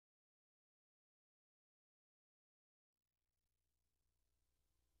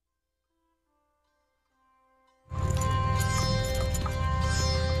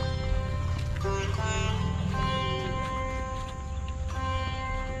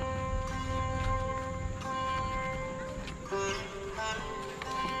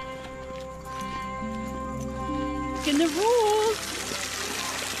the rules.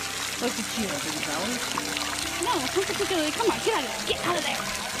 Look at you, big belly. No, not particularly. Come on, get out of there. Get out of there.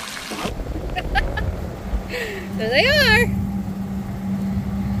 There they are.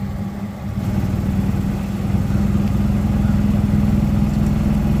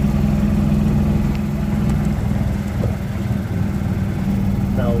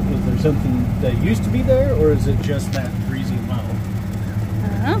 Now, is there something that used to be there, or is it just that freezing well? I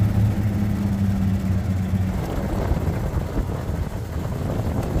don't know.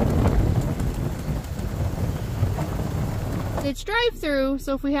 It's drive-through,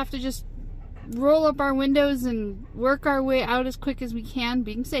 so if we have to just roll up our windows and work our way out as quick as we can,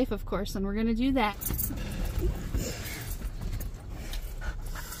 being safe, of course, and we're going to do that.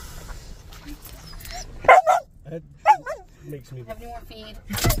 That makes me... Have any more feed?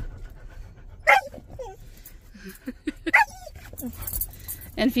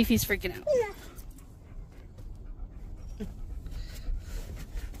 And Fifi's freaking out.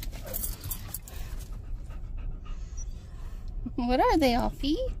 What are they,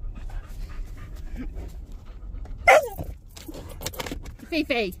 Alfie?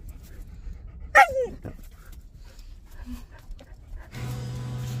 Fifi.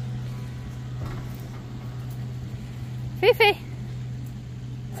 Fifi.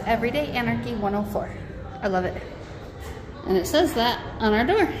 It's Everyday Anarchy 104. I love it. And it says that on our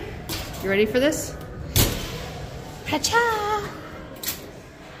door. You ready for this? Pacha!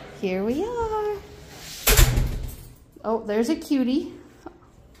 Here we are. Oh, there's a cutie.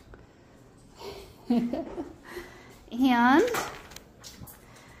 And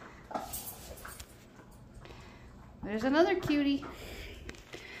there's another cutie.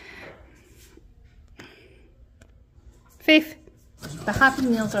 Faith, the Happy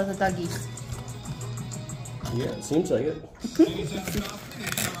Meals are the doggies. Yeah, it seems like it.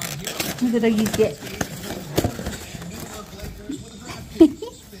 What do the doggies get?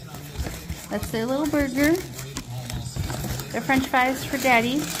 That's their little burger. Their French fries for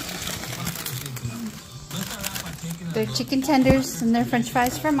Daddy. Their chicken tenders and their French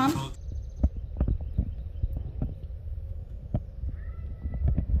fries for Mom.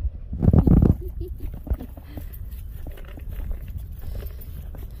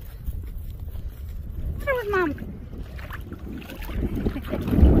 Put it with Mom.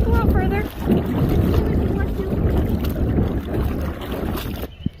 Go out further.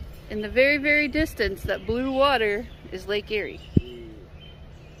 In the very, very distance, that blue water is Lake Erie.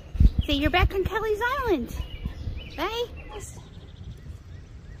 See, you're back on Kelly's Island. Bye.